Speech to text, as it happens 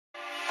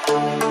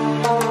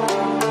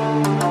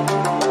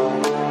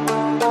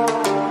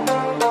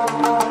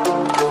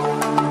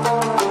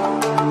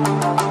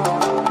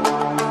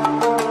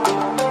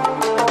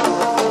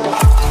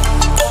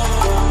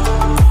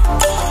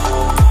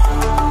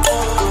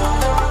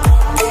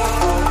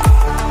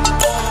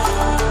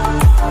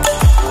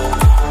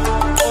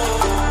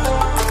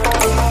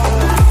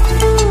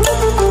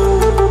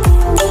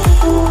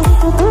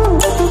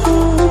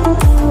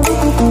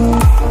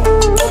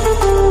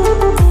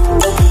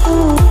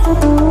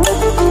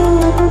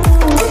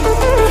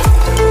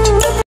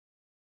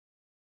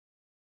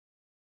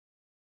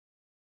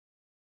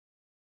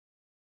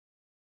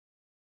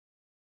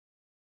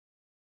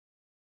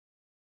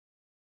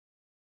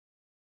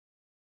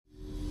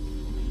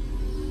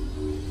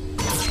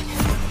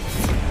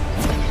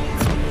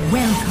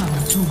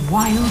Welcome to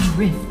Wild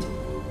Rift.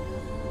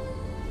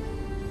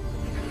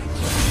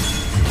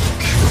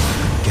 Cure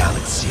the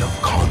galaxy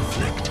of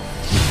conflict.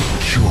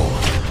 Cure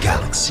the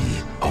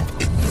galaxy of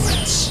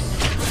ignorance.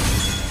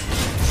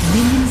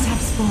 Minions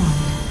have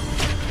spawned.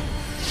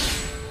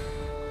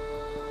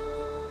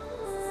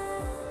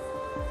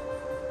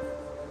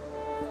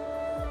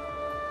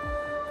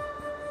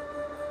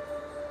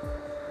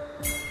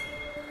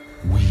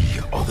 We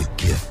are the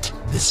gift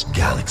this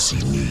galaxy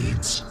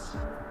needs.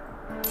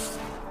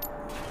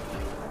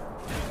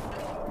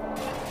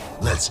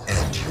 Let's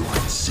end your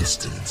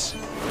existence.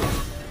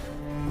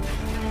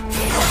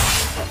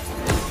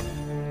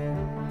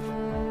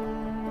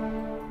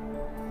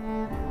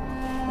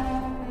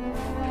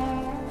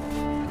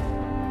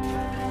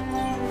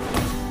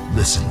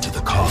 Listen to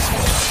the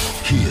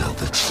cosmos. Hear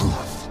the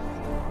truth.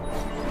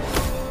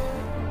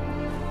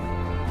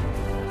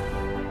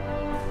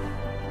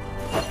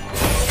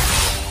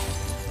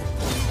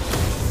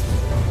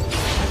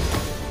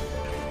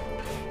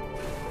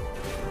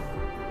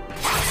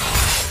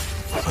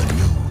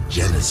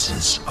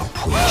 Genesis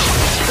approaches.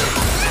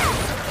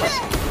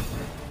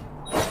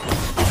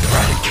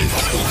 Eradicate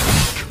the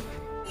weak.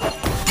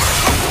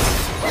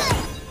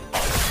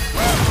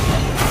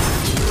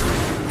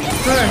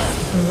 First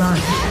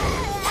blood.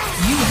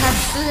 You have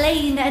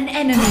slain an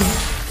enemy.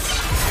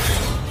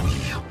 We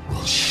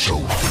will show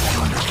the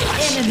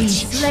universe Enemy its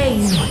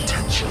slain. true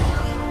potential.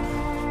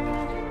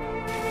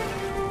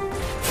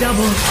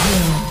 Double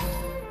kill.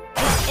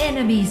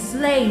 Enemy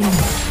slain.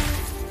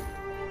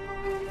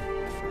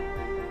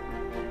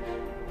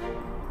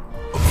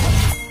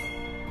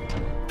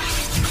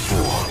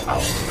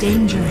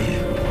 Danger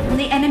from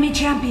the enemy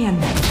champion.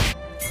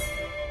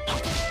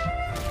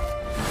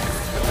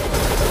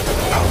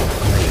 Our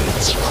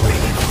blades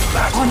crave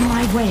battle. On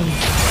my way.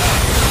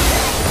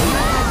 You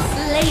have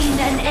slain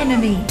an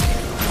enemy.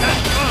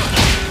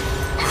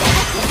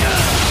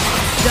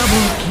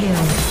 Double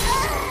kill.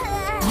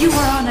 You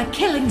are on a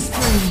killing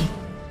spree.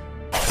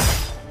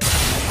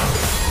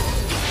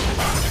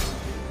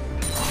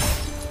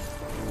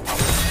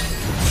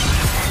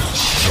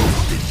 Show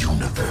the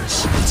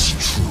universe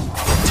its true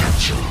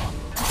potential.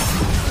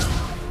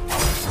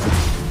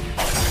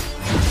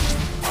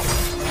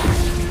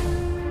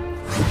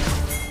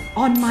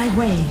 On my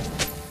way.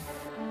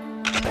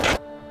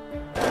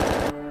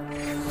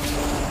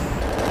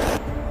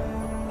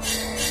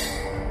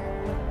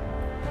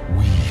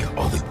 We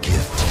are the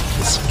gift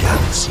this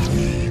galaxy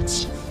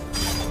needs.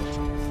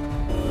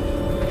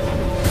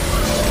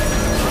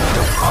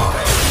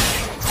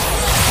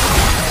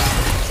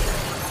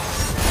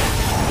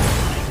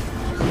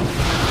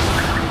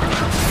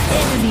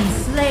 Enemy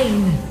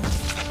slain.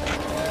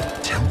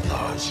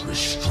 Templars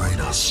restrain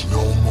us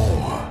no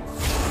more.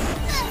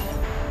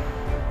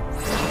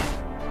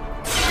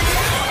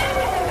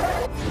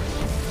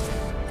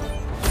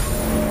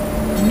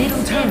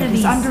 Middle turret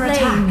is under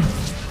attack.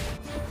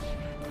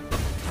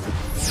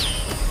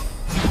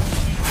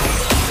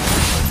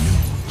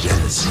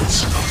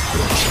 Genesis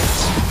approaches.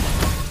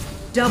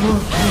 Double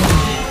kill.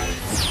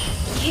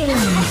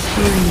 Killing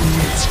spree.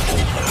 It's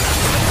over.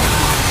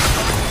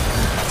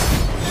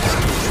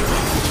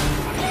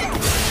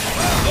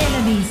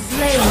 Enemy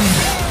slain.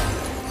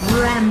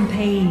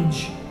 Rampage.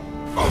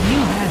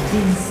 You have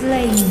been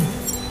slain.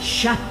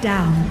 Shut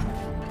down.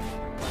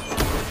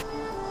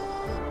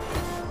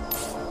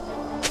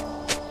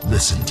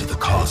 Listen to the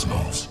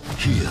cosmos.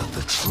 Hear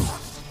the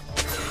truth.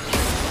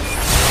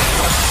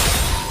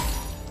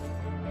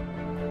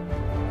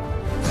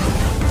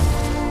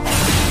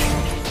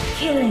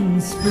 Killing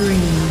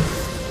spree.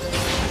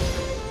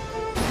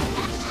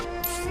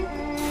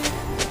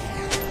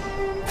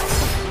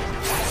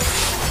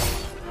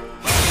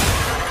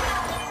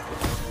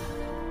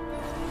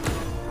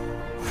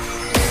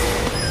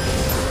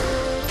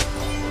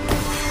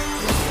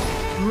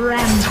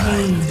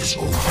 Rampage. Is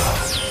over.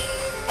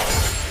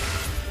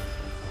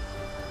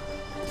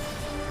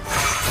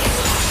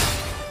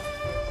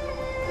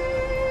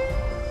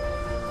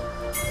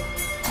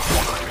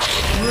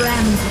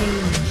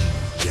 Rampage.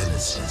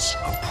 Genesis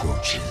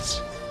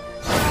approaches.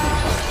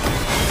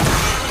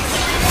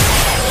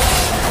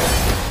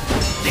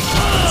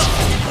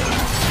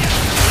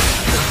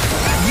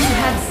 You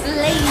have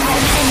slain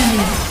an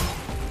enemy.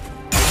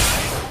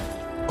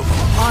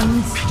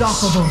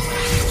 Unstoppable.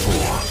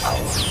 For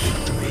our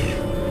victory.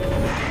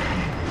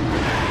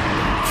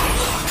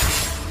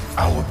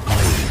 Our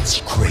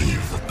blades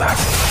crave the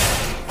battle.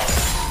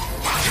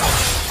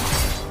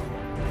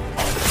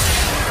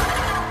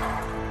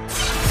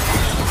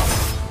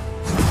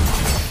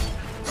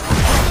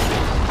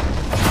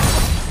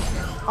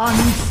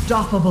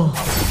 Unstoppable.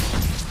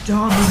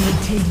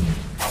 Dominating.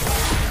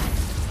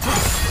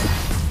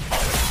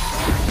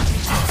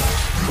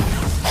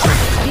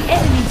 The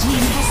enemy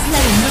team has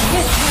slain the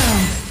Rift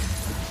Herald.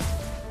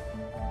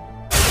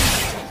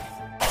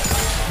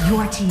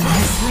 Your team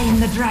has slain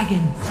the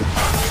dragon.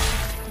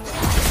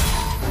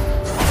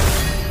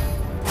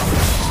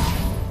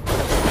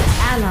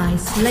 Ally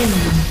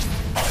slain.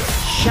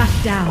 Shut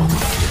down.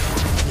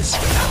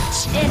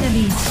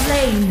 Enemy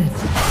slain.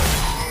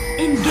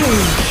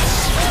 Engage.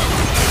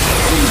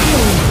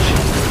 Engage.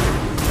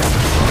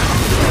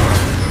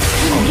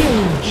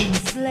 Engage.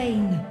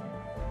 Slain.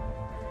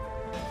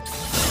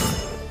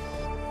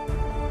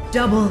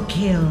 Double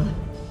kill.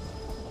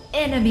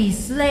 Enemy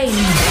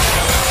slain.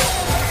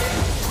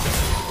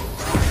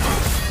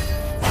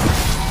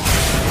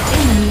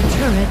 Enemy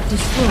turret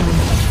destroyed.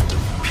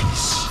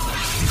 Peace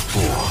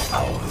before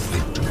our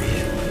victory.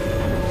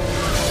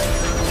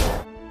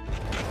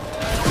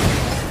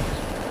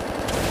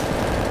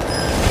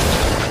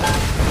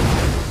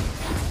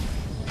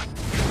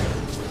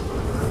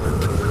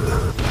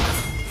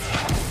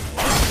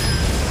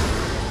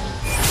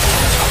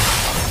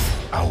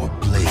 Our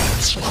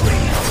blades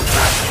crave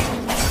battle.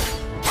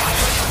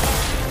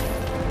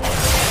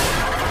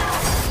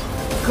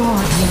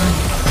 Godlike.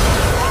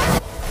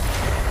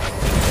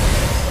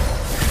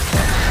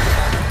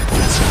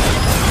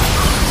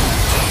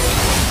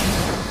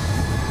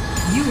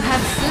 You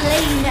have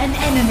slain an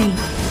enemy.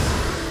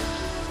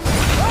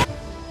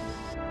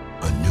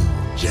 A new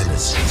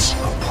Genesis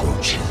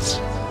approaches.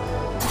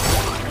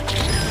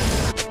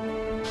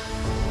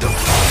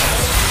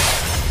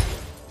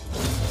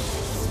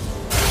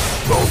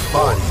 Your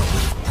body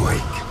will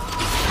break.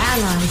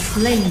 Ally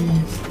slain.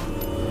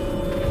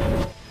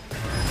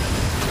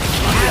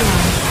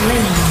 Ally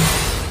slain.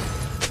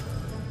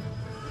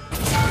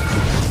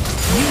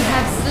 You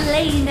have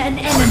slain an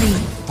enemy.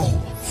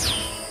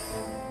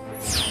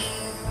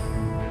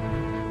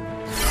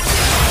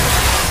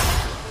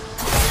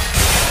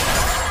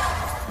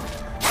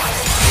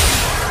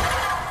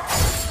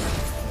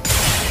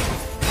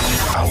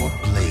 Our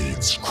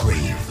blades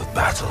crave the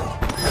battle.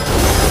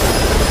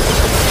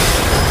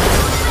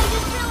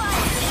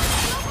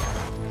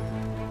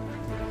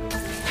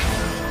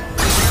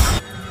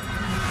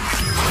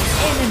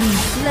 Enemy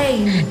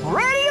slain.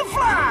 Ready to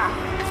fly!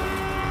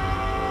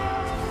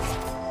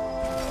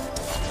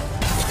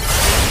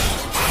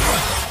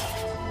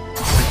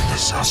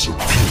 Witness our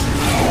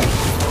superior.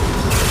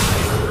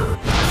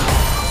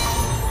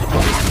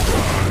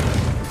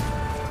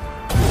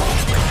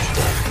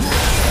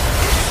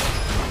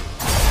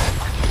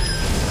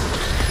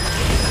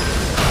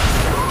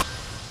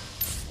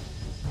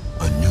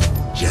 A new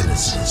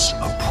Genesis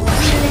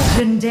approaches.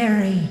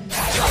 Legendary.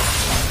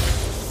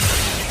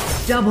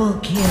 Double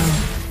kill.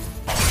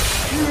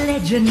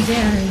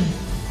 Legendary.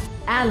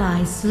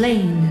 Ally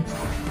slain.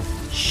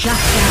 Shut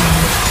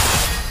down.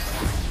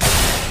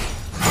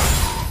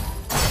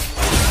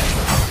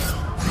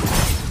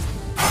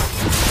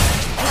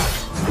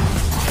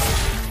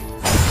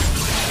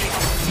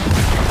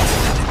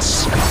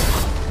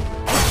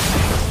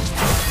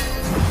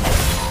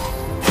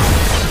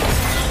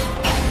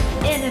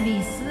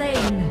 Enemy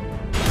slain.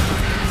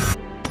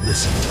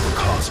 Listen to the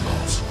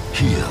cosmos.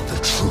 Hear the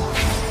truth.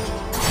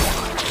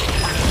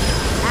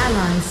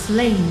 Ally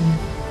slain.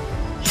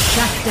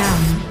 Shut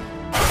down.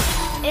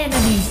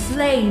 Enemy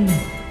slain.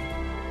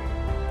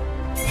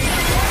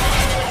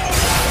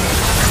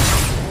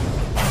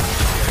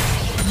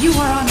 You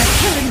are on a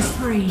killing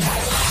spree.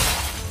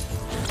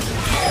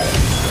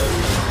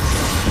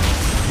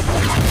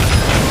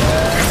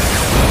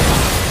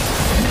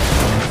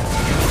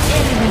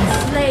 Enemy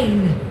slain.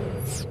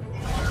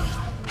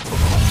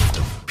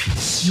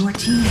 Peace. Your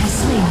team has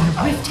slain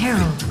the Rift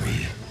Herald. Victory.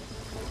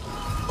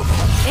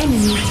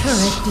 Enemy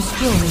turret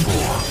destroyed.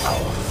 For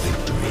our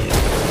victory.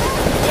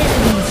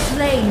 Enemy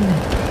slain.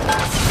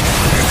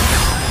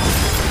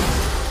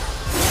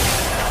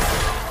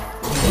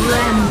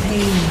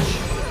 Rampage.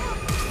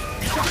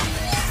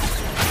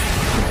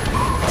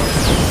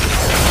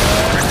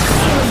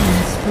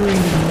 Killing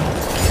spree.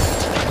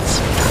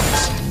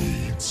 Galaxy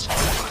needs.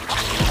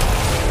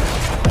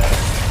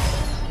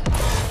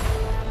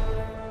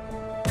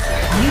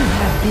 You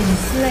have been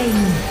slain.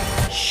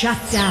 Shut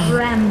down.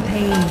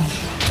 Rampage.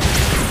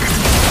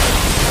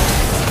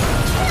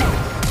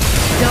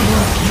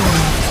 Double kill.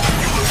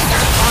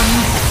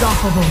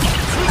 Unstoppable.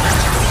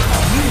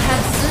 You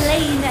have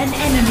slain an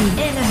enemy.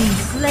 Enemy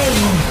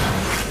slain.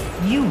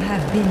 You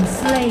have been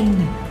slain.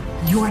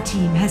 Your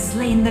team has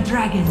slain the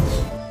dragon.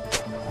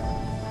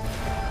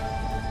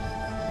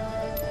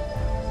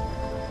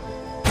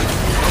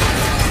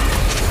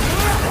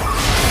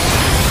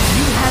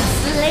 You have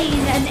slain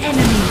an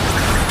enemy.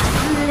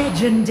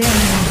 Legendary.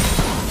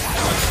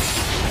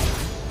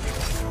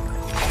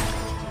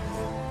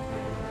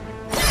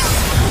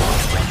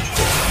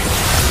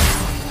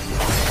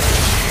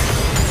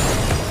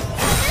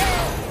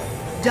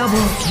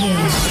 Double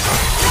kill.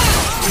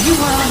 You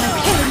are on a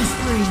killing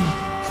spree.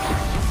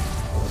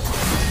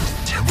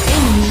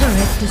 Enemy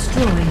turret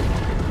destroyed.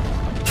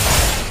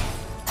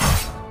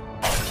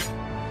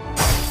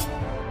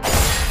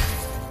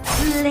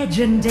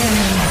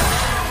 Legendary.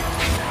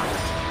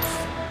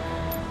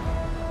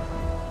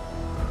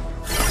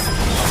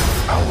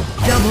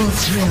 Double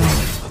kill.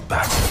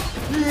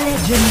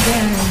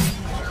 Legendary.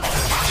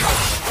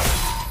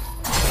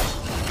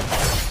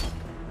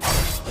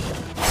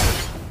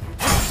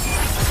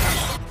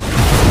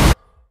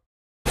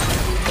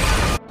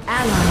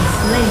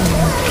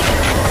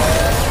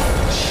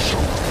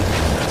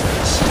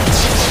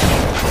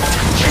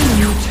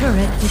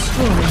 Turret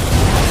destroyed.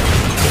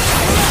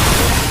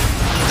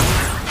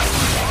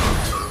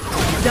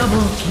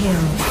 Double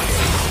kill.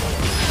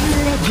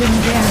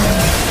 Legendary.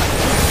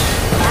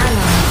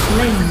 Ally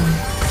slain.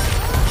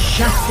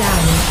 Shut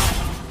down.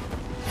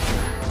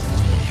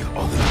 We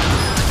are the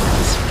good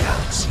this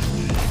galaxy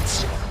needs.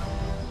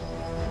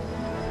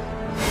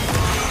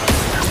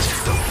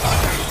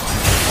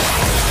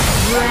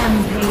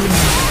 Rampage.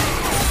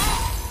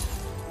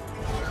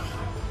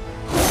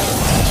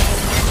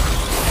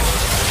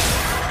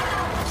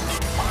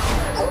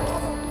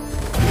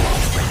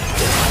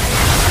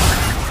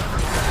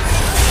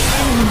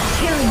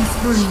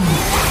 You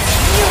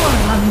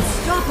are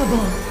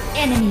unstoppable.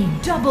 Enemy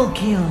double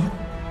kill.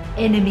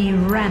 Enemy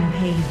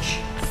rampage.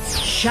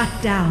 Shut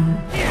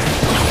down.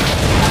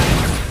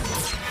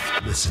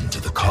 Listen to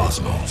the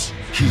cosmos.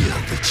 Hear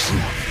the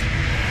truth.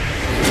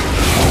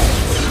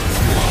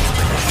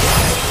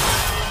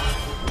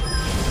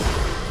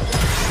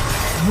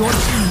 Your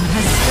team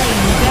has slain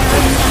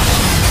Baron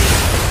Nashor.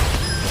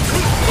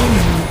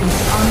 Enemy is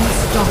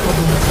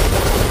unstoppable.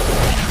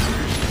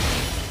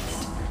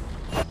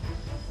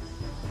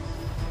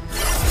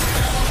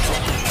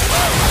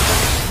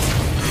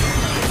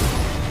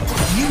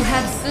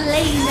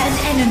 Slain an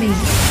enemy.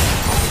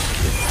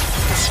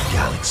 This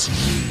galaxy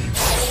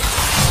needs.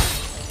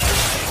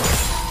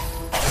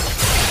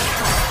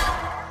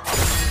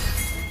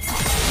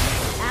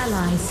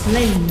 Ally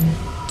slain.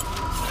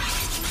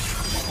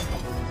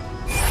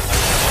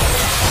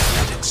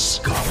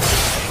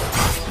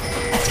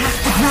 Attack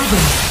the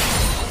dragon.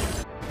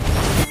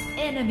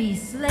 Enemy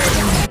slain.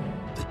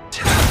 The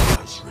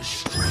Templars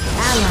restrain.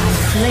 Ally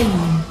slain.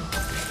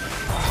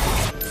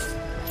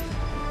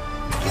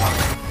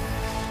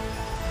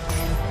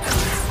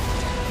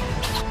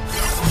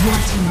 Your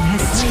team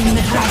has slain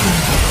the dragon.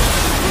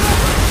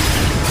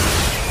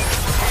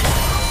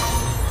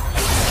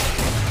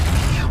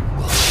 We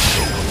will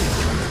show the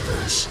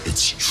universe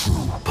its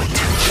true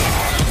potential.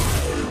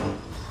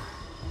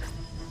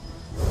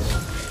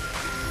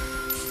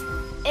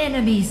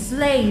 Enemy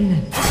slain.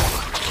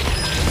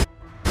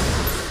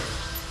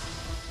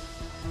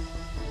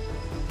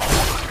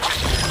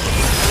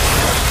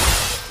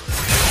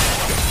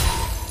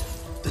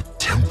 The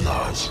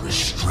Templars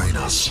restrain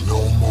us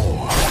no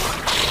more.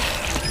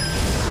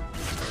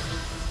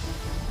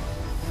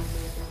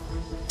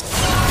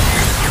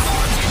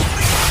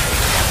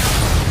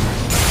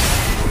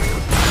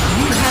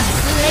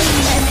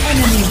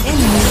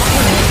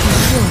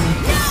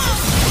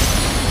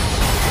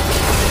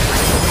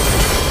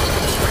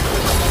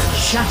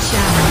 Shut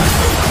down.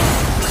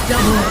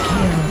 Double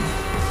kill.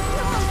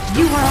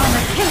 You are on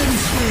a killing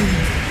spree.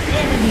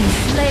 Enemy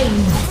slain.